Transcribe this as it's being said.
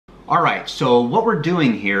All right, so what we're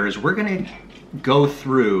doing here is we're gonna go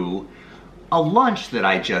through a lunch that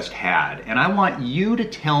I just had, and I want you to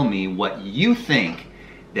tell me what you think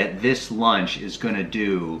that this lunch is gonna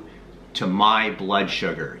do to my blood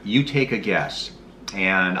sugar. You take a guess,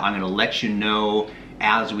 and I'm gonna let you know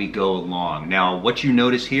as we go along. Now, what you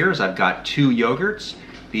notice here is I've got 2 yogurts.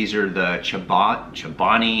 These are the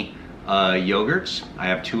Chobani yogurts. I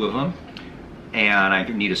have 2 of them. And I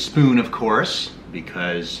need a spoon, of course,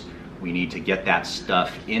 because we need to get that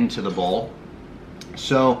stuff into the bowl.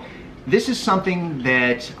 So this is something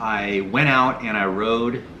that I went out and I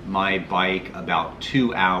rode my bike about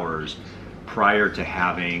 2 hours prior to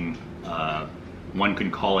having, one can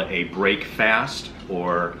call it a break fast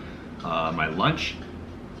or my lunch.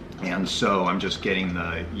 And so I'm just getting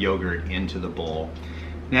the yogurt into the bowl.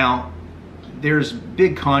 Now, there's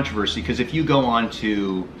big controversy because if you go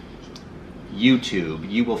onto YouTube,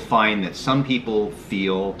 you will find that some people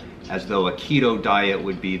feel as though a keto diet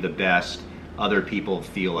would be the best. Other people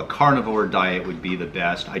feel a carnivore diet would be the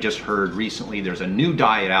best. I just heard recently there's a new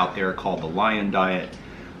diet out there called the Lion Diet.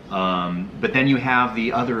 But then you have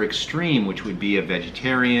the other extreme, which would be a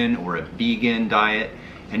vegetarian or a vegan diet.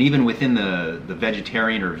 And even within the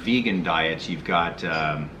vegetarian or vegan diets, you've got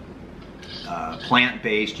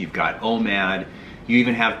plant-based, you've got OMAD. You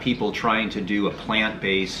even have people trying to do a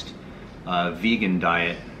plant-based vegan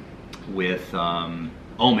diet with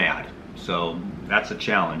OMAD. So that's a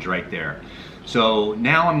challenge right there. So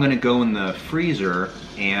now I'm going to go in the freezer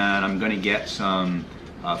and I'm going to get some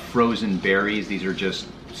frozen berries. These are just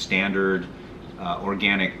standard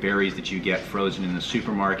organic berries that you get frozen in the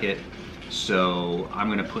supermarket. So I'm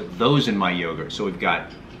going to put those in my yogurt. So we've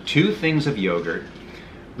got 2 things of yogurt.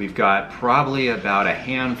 We've got probably about a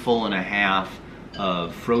handful and a half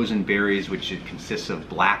of frozen berries, which consists of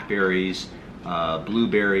blackberries,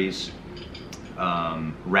 blueberries,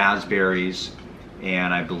 raspberries,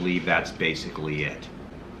 and I believe that's basically it.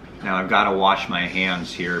 Now I've got to wash my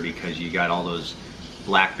hands here because you got all those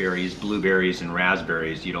blackberries, blueberries, and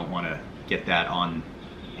raspberries. You don't want to get that on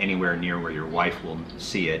anywhere near where your wife will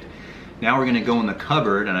see it. Now we're going to go in the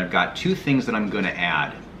cupboard, and I've got 2 things that I'm going to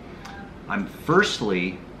add. I'm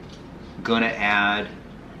firstly going to add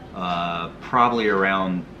probably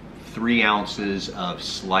around 3 ounces of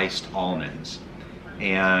sliced almonds.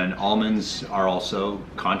 And almonds are also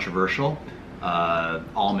controversial.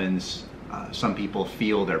 Almonds, some people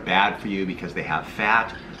feel they're bad for you because they have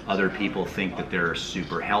fat. Other people think that they're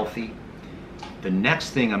super healthy. The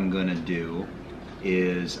next thing I'm going to do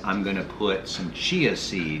is I'm going to put some chia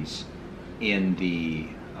seeds in the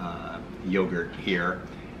yogurt here.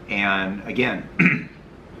 And again,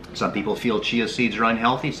 some people feel chia seeds are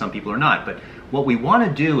unhealthy, some people are not. But what we want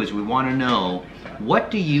to do is we want to know,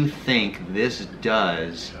 what do you think this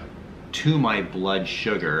does to my blood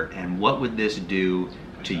sugar, and what would this do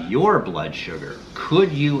to your blood sugar?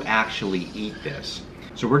 Could you actually eat this?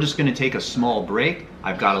 So we're just going to take a small break.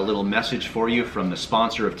 I've got a little message for you from the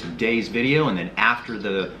sponsor of today's video, and then after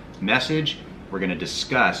the message, we're going to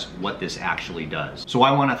discuss what this actually does. So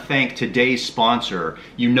I want to thank today's sponsor.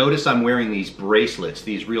 You notice I'm wearing these bracelets,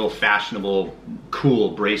 these real fashionable,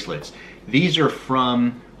 cool bracelets. These are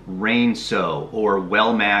from Rainso or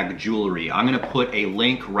Wellmag Jewelry. I'm going to put a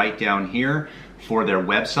link right down here for their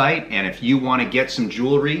website, and if you want to get some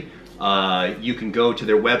jewelry, you can go to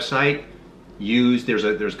their website.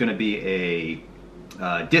 There's going to be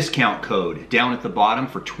a discount code down at the bottom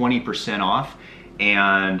for 20% off,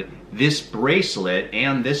 and this bracelet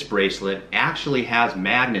and this bracelet actually has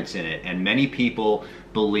magnets in it, and many people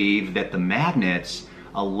believe that the magnets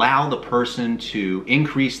allow the person to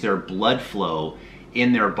increase their blood flow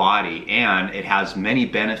in their body, and it has many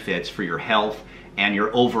benefits for your health and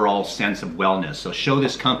your overall sense of wellness. So show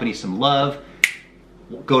this company some love.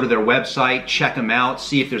 Go to their website, check them out,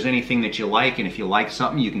 see if there's anything that you like, and if you like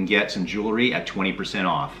something, you can get some jewelry at 20%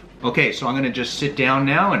 off. Okay, so I'm going to just sit down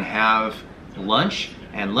now and have lunch,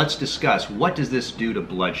 and let's discuss, what does this do to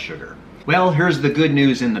blood sugar? Well, here's the good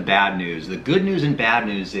news and the bad news. The good news and bad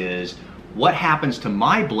news is what happens to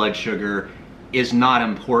my blood sugar is not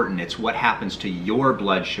important. It's what happens to your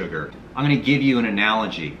blood sugar. I'm going to give you an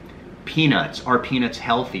analogy. Peanuts. Are peanuts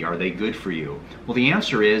healthy? Are they good for you? Well, the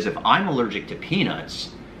answer is, if I'm allergic to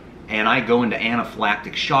peanuts and I go into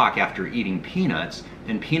anaphylactic shock after eating peanuts,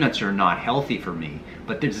 then peanuts are not healthy for me.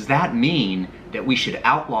 But does that mean that we should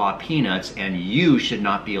outlaw peanuts and you should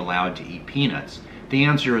not be allowed to eat peanuts? The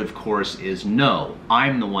answer, of course, is no.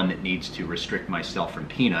 I'm the one that needs to restrict myself from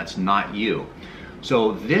peanuts, not you.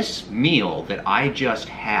 So this meal that I just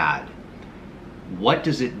had, what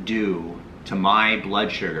does it do to my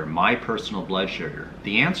blood sugar, my personal blood sugar?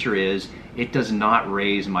 The answer is it does not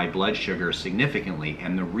raise my blood sugar significantly.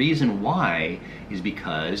 And the reason why is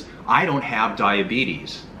because I don't have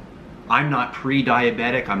diabetes. I'm not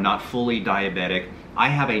pre-diabetic, I'm not fully diabetic. I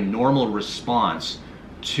have a normal response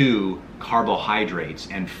to carbohydrates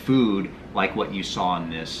and food like what you saw in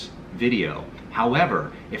this video.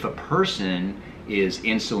 However, if a person is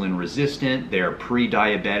insulin resistant, they're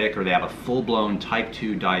pre-diabetic, or they have a full-blown type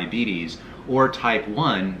 2 diabetes or type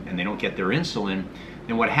 1 and they don't get their insulin,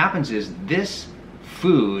 then what happens is this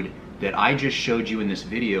food that I just showed you in this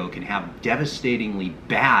video can have devastatingly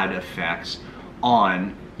bad effects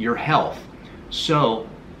on your health. So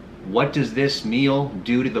what does this meal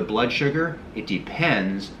do to the blood sugar? It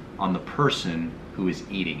depends on the person who is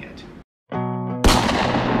eating it.